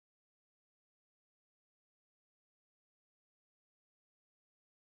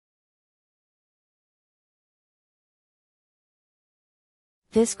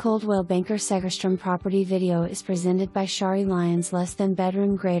This Coldwell Banker Segerstrom property video is presented by Shari Lyons less than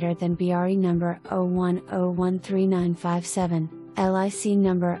bedroom greater than BRE number 010139557, LIC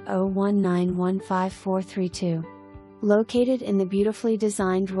number 019154332. Located in the beautifully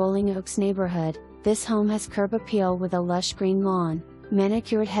designed Rolling Oaks neighborhood, this home has curb appeal with a lush green lawn,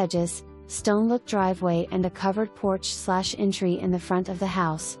 manicured hedges, stone-look driveway and a covered porch/entry in the front of the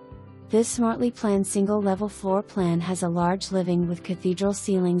house. This smartly planned single-level floor plan has a large living with cathedral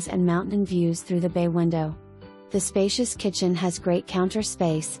ceilings and mountain views through the bay window. The spacious kitchen has great counter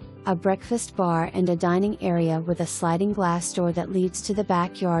space, a breakfast bar and a dining area with a sliding glass door that leads to the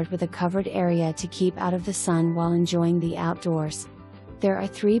backyard with a covered area to keep out of the sun while enjoying the outdoors. There are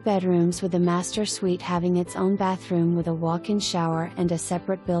 3 bedrooms with a master suite having its own bathroom with a walk-in shower and a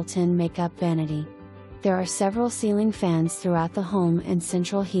separate built-in makeup vanity. There are several ceiling fans throughout the home and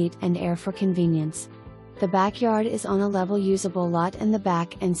central heat and air for convenience. The backyard is on a level usable lot and the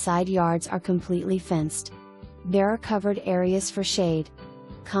back and side yards are completely fenced. There are covered areas for shade.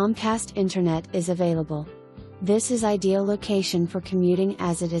 Comcast Internet is available. This is ideal location for commuting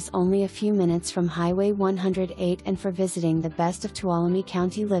as it is only a few minutes from Highway 108 and for visiting the best of Tuolumne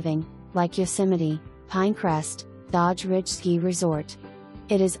County living, like Yosemite, Pinecrest, Dodge Ridge Ski Resort.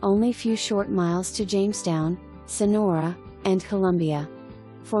 It is only few short miles to Jamestown, Sonora, and Columbia.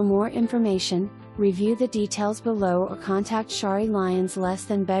 For more information, review the details below or contact Shari Lyons less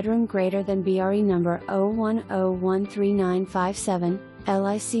than bedroom greater than BRE number 010139557,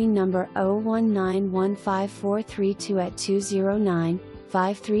 LIC number 019154332 at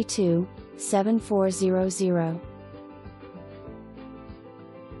 209-532-7400.